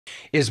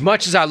As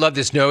much as I love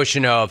this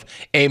notion of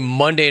a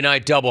Monday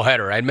night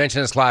doubleheader, I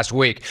mentioned this last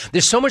week,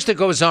 there's so much that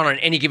goes on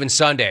any given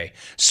Sunday.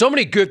 So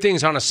many good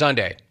things on a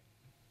Sunday.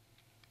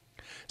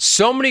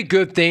 So many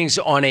good things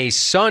on a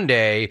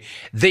Sunday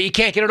that you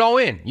can't get it all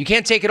in. You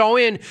can't take it all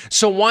in,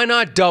 so why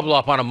not double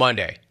up on a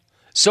Monday?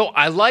 So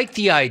I like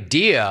the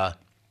idea,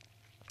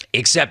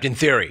 except in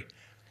theory.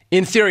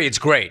 In theory, it's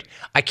great.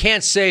 I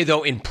can't say,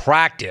 though, in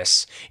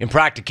practice, in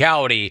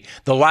practicality,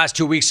 the last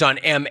 2 weeks on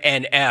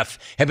MNF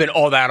have been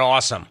all that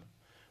awesome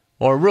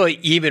or really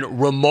even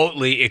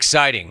remotely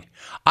exciting.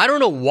 I don't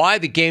know why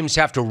the games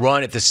have to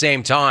run at the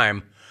same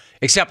time,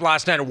 except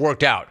last night it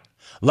worked out.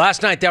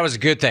 Last night, that was a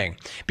good thing,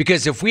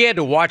 because if we had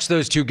to watch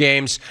those two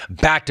games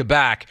back to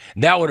back,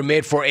 that would have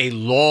made for a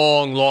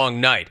long,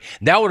 long night.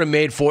 That would have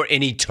made for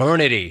an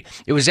eternity.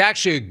 It was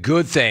actually a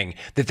good thing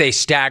that they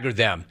staggered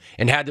them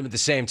and had them at the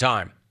same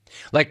time.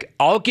 Like,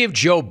 I'll give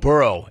Joe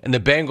Burrow and the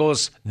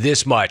Bengals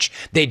this much.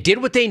 They did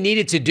what they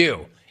needed to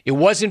do. It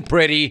wasn't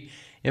pretty.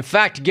 In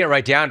fact, to get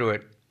right down to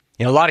it,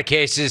 in a lot of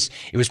cases,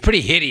 it was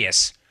pretty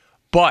hideous.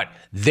 But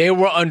they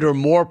were under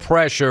more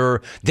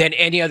pressure than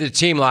any other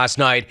team last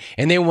night,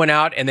 and they went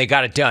out and they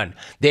got it done.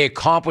 They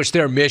accomplished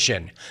their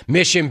mission.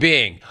 Mission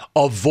being,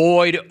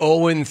 avoid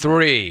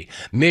 0-3.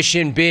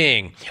 Mission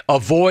being,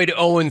 avoid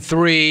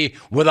 0-3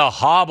 with a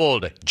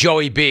hobbled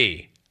Joey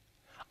B.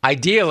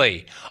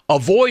 Ideally,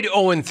 avoid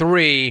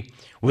 0-3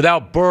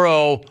 without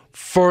Burrow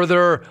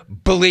further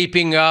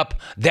bleeping up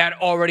that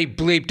already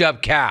bleeped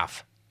up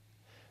calf.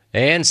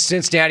 And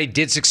Cincinnati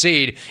did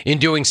succeed in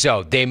doing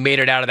so. They made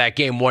it out of that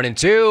game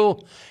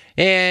 1-2,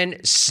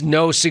 and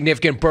no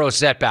significant Burrow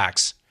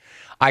setbacks.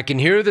 I can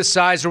hear the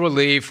sighs of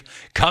relief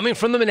coming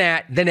from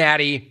the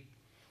Natty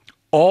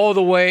all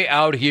the way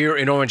out here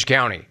in Orange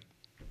County.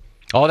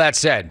 All that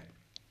said,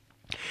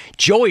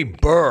 Joey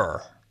Burr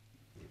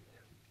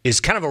is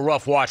kind of a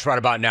rough watch right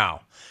about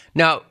now.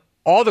 Now,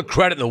 all the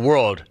credit in the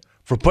world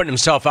for putting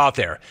himself out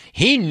there.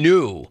 He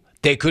knew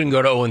they couldn't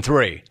go to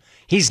 0-3.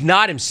 He's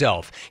not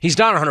himself. He's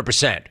not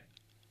 100%.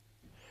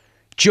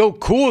 Joe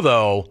Cool,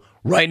 though,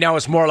 right now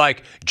is more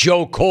like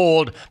Joe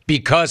Cold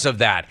because of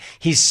that.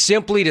 He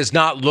simply does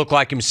not look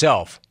like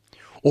himself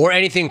or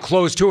anything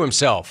close to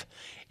himself.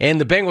 And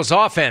the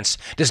Bengals offense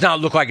does not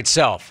look like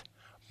itself.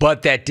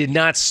 But that did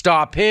not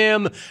stop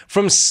him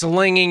from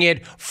slinging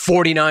it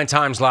 49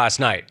 times last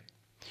night.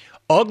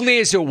 Ugly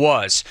as it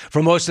was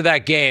for most of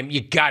that game,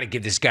 you got to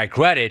give this guy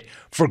credit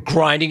for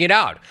grinding it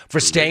out, for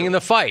staying in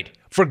the fight,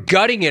 for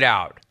gutting it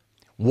out.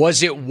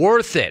 Was it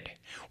worth it?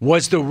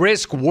 Was the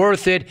risk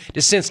worth it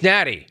to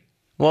Cincinnati?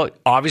 Well,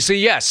 obviously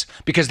yes,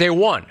 because they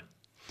won.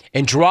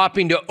 And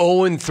dropping to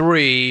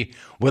 0-3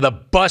 with a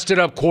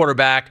busted-up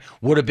quarterback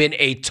would have been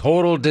a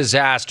total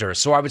disaster.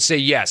 So I would say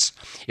yes,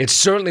 it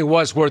certainly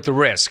was worth the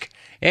risk.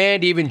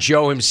 And even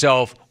Joe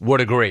himself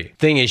would agree.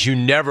 Thing is, you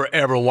never,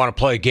 ever want to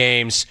play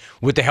games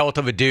with the health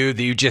of a dude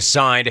that you just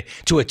signed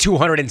to a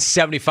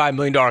 $275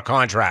 million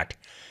contract,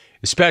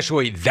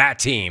 especially that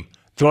team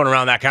throwing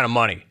around that kind of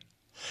money.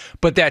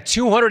 But that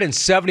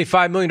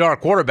 $275 million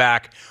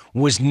quarterback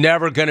was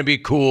never going to be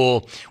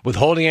cool with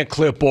holding a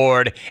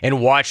clipboard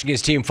and watching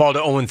his team fall to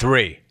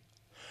 0-3.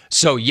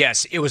 So,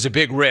 yes, it was a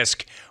big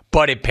risk,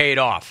 but it paid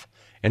off.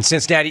 And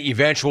Cincinnati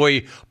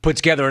eventually put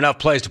together enough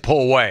plays to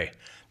pull away.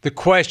 The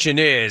question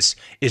is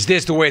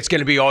this the way it's going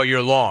to be all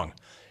year long?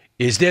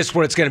 Is this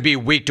what it's going to be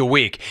week to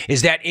week?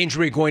 Is that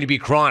injury going to be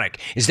chronic?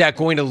 Is that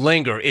going to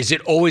linger? Is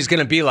it always going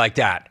to be like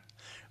that?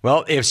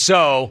 Well, if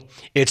so,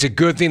 it's a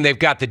good thing they've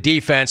got the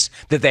defense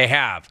that they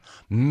have.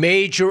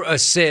 Major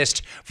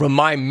assist from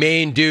my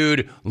main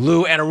dude,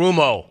 Lou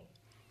Anarumo.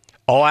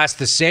 I'll ask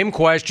the same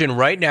question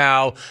right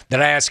now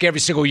that I ask every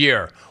single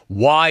year.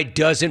 Why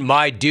doesn't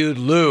my dude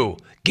Lou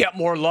get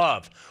more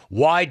love?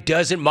 Why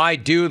doesn't my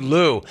dude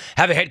Lou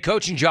have a head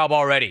coaching job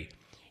already?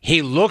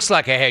 He looks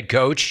like a head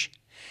coach.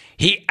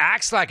 He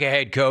acts like a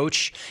head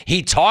coach.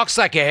 He talks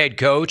like a head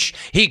coach.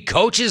 He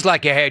coaches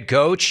like a head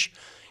coach.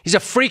 He's a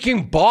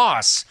freaking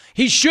boss.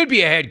 He should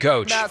be a head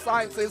coach. Math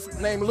scientist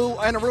named Lou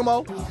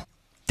Anarumo.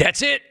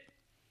 That's it.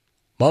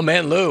 My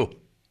man Lou.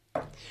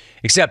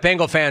 Except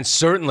Bengal fans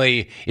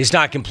certainly is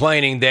not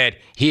complaining that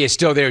he is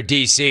still their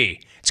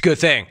DC. It's a good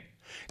thing.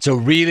 It's a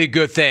really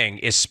good thing,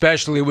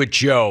 especially with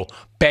Joe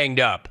banged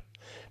up.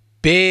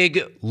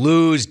 Big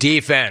Lou's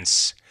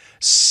defense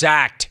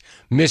sacked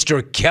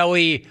Mr.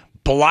 Kelly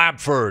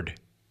Blabford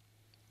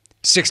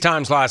 6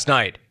 times last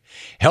night.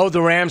 Held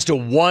the Rams to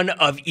 1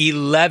 of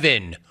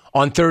 11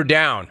 on third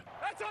down.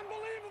 That's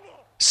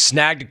unbelievable.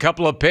 Snagged a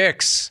couple of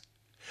picks.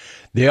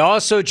 They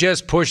also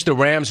just pushed the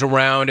Rams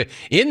around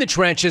in the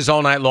trenches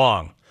all night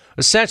long.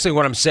 Essentially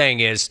what I'm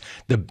saying is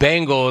the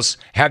Bengals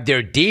have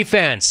their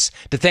defense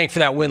to thank for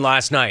that win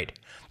last night.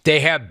 They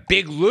have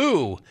Big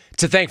Lou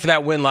to thank for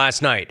that win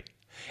last night.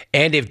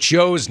 And if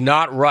Joe's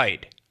not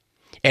right,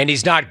 and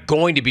he's not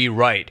going to be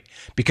right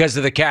because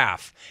of the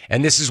calf,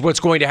 and this is what's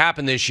going to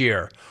happen this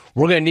year,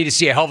 we're going to need to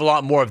see a hell of a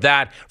lot more of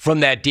that from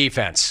that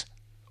defense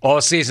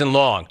all season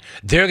long.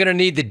 They're going to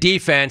need the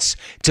defense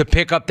to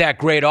pick up that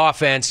great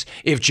offense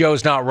if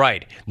Joe's not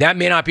right. That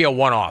may not be a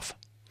one-off.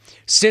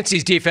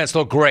 Cincy's defense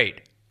looked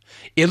great.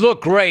 It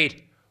looked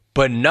great,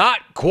 but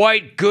not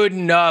quite good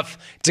enough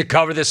to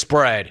cover the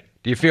spread.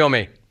 Do you feel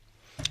me?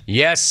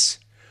 Yes,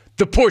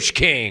 the Push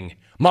King,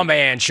 my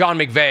man, Sean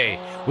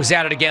McVay, was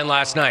at it again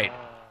last night.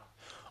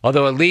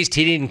 Although at least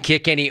he didn't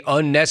kick any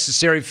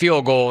unnecessary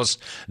field goals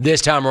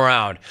this time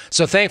around.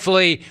 So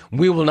thankfully,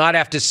 we will not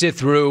have to sit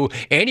through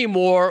any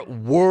more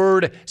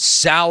word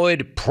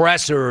salad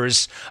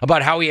pressers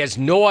about how he has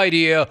no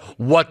idea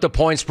what the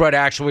point spread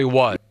actually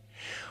was.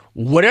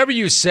 Whatever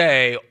you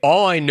say,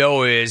 all I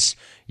know is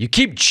you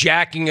keep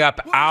jacking up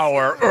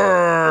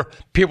our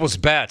people's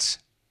bets.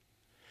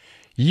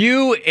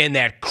 You and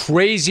that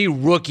crazy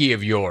rookie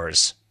of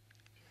yours.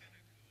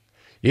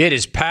 It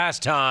is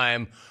past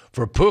time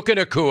for Puka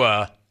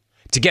Nacua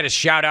to get a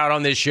shout out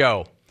on this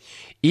show.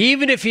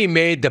 Even if he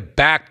made the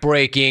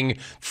back-breaking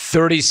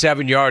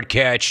 37-yard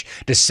catch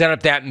to set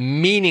up that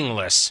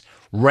meaningless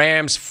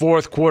Rams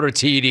fourth quarter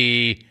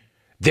TD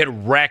that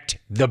wrecked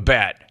the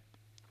bet.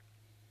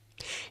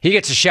 He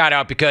gets a shout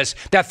out because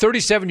that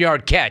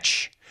 37-yard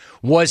catch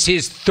was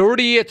his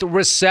 30th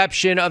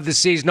reception of the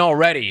season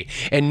already.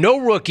 And no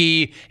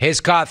rookie has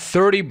caught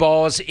 30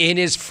 balls in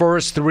his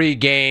first 3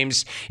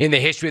 games in the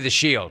history of the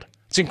Shield.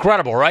 It's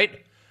incredible,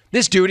 right?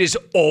 This dude is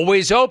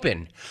always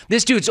open.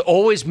 This dude's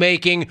always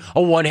making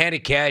a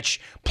one-handed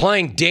catch,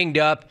 playing dinged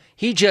up.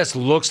 He just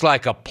looks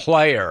like a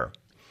player.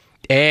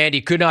 And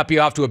he could not be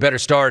off to a better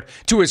start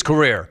to his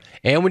career.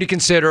 And when you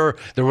consider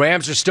the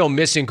Rams are still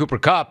missing Cooper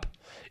Kupp,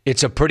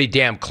 it's a pretty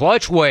damn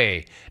clutch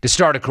way to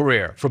start a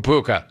career for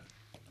Puka.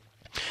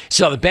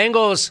 So the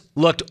Bengals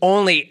looked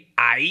only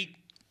aight,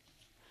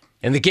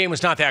 and the game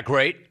was not that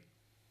great,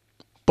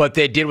 but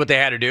they did what they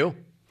had to do.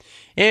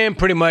 And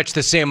pretty much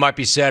the same might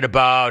be said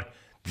about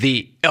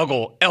the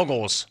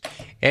Eagles.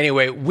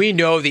 Anyway, we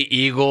know the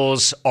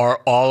Eagles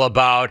are all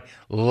about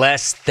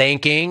less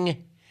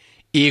thinking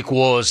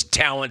equals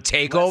talent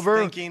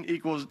takeover. Less thinking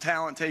equals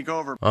talent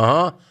takeover.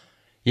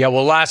 Yeah,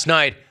 well, last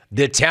night,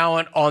 the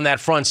talent on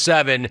that front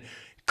seven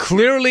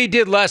clearly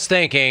did less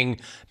thinking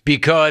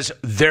because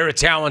their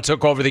talent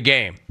took over the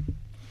game.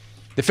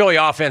 The Philly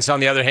offense, on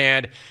the other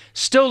hand,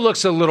 still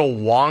looks a little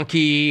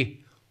wonky,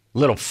 a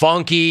little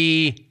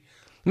funky.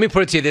 Let me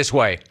put it to you this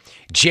way.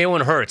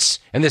 Jalen Hurts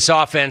and this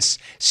offense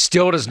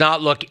still does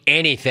not look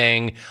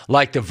anything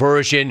like the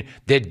version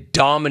that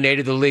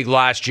dominated the league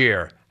last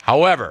year.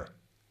 However,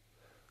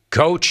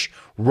 Coach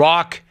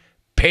Rock,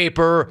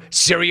 Paper,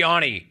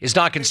 Sirianni is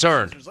not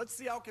concerned. Let's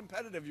see how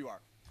competitive you are.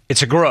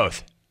 It's a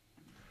growth.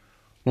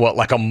 What,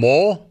 like a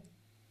mole?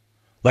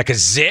 Like a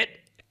zit?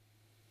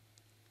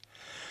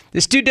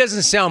 This dude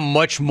doesn't sound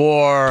much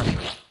more...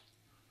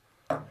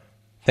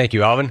 Thank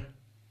you, Alvin.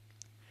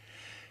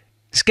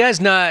 This guy's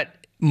not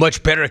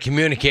much better at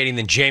communicating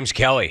than James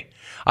Kelly.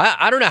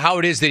 I don't know how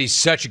it is that he's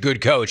such a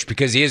good coach,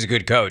 because he is a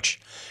good coach,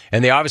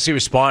 and they obviously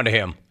respond to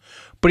him.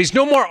 But he's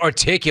no more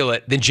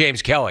articulate than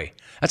James Kelly.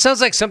 That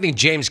sounds like something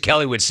James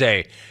Kelly would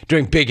say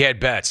during big head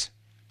bets.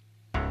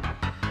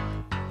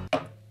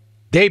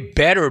 They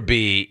better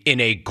be in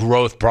a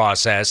growth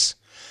process,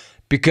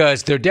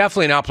 because they're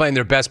definitely not playing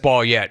their best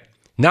ball yet.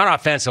 Not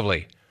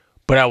offensively,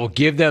 but I will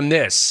give them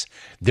this.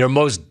 Their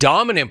most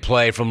dominant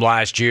play from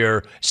last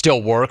year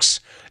still works.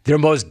 Their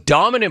most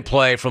dominant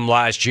play from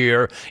last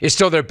year is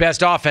still their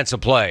best offensive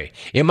play.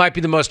 It might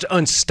be the most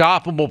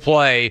unstoppable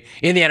play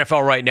in the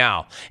NFL right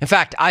now. In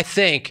fact, I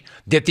think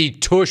that the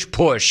tush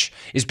push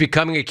is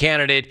becoming a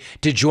candidate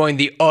to join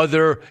the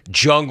other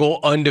jungle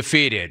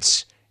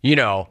undefeateds. You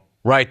know,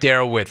 right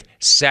there with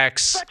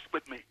sex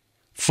With me.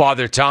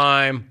 Father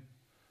Time,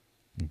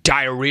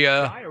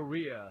 diarrhea.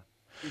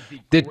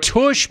 The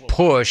tush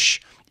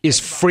push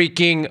is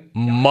freaking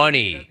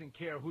money.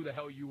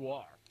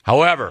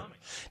 However,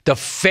 the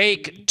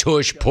fake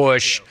tush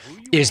push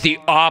is the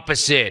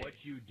opposite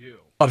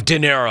of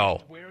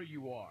dinero.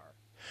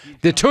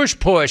 The tush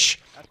push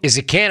is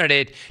a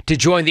candidate to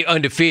join the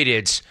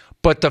undefeateds,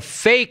 but the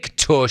fake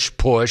tush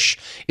push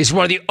is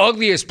one of the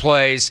ugliest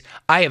plays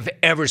I have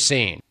ever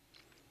seen.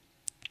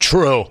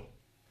 True.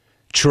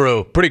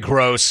 Pretty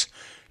gross.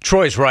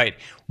 Troy's right.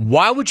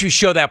 Why would you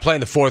show that play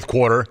in the fourth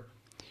quarter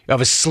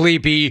of a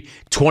sleepy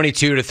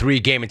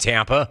 22-3 game in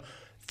Tampa?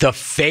 The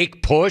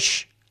fake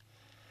push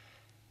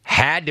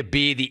had to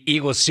be the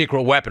Eagles'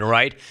 secret weapon,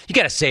 right? You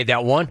got to save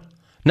that one,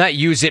 not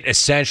use it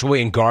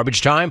essentially in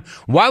garbage time.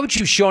 Why would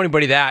you show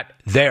anybody that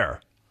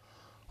there?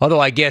 Although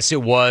I guess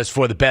it was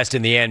for the best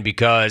in the end,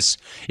 because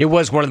it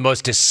was one of the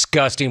most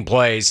disgusting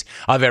plays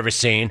I've ever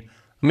seen.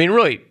 I mean,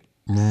 really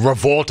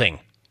revolting,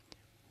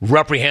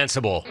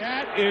 reprehensible.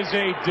 That is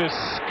a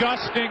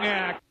disgusting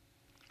act.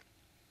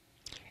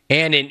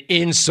 And an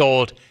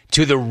insult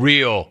to the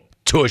real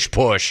tush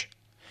push.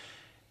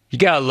 You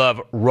got to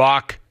love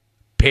Rock,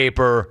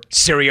 Paper,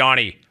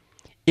 Sirianni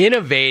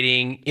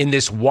innovating in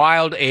this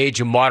wild age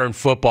of modern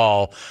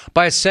football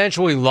by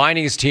essentially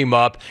lining his team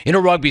up in a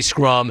rugby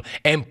scrum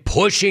and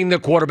pushing the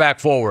quarterback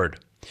forward.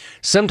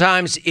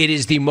 Sometimes it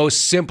is the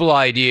most simple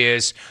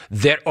ideas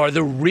that are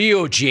the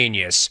real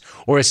genius.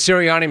 Or as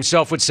Sirianni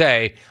himself would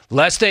say,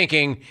 less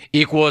thinking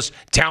equals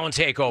talent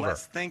takeover.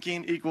 Less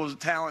thinking equals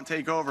talent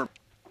takeover.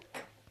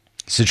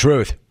 It's the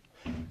truth.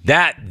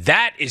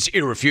 That is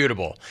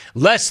irrefutable.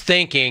 Less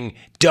thinking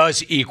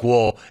does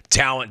equal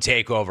talent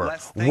takeover.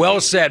 Well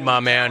said, my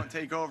man.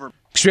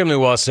 Extremely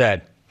well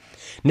said.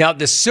 Now,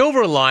 the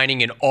silver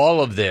lining in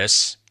all of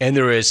this, and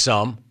there is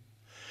some,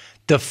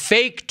 the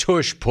fake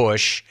tush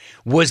push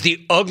was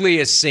the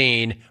ugliest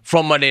scene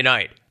from Monday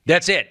night.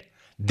 That's it.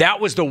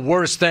 That was the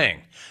worst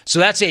thing. So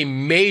that's a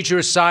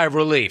major sigh of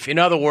relief. In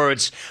other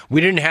words,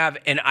 we didn't have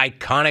an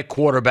iconic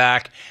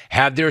quarterback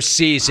have their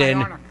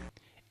season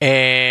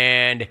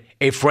and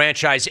a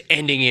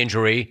franchise-ending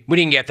injury. We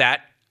didn't get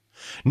that.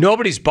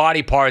 Nobody's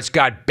body parts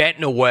got bent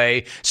in a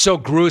way so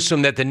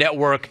gruesome that the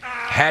network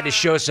had to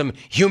show some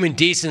human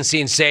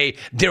decency and say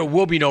there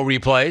will be no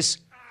replays.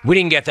 We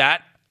didn't get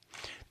that.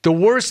 The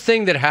worst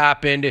thing that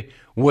happened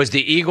was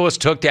the Eagles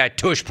took that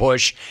tush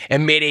push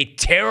and made a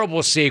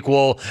terrible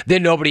sequel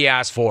that nobody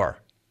asked for.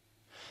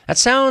 That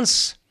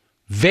sounds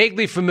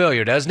vaguely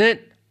familiar, doesn't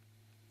it?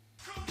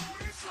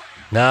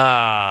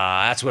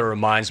 Nah, that's what it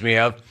reminds me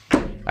of.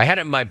 I had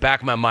it in my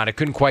back of my mind. I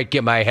couldn't quite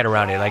get my head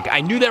around it. Like,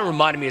 I knew that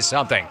reminded me of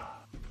something.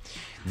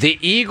 The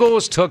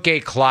Eagles took a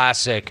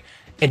classic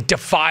and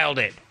defiled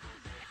it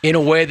in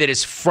a way that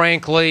is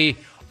frankly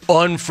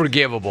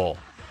unforgivable.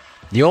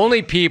 The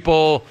only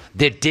people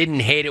that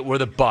didn't hate it were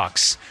the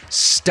Bucs.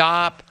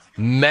 Stop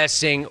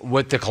messing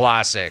with the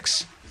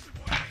classics.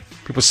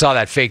 People saw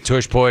that fake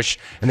tush push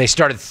and they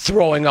started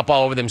throwing up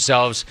all over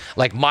themselves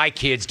like my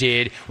kids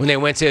did when they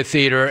went to the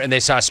theater and they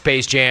saw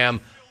Space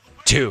Jam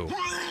 2.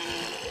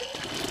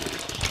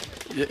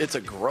 It's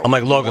a gross. I'm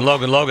like, Logan,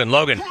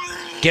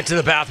 get to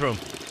the bathroom.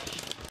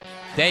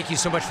 Thank you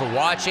so much for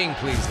watching.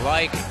 Please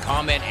like,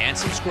 comment, and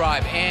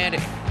subscribe, and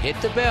hit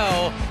the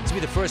bell to be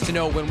the first to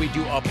know when we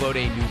do upload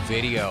a new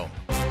video.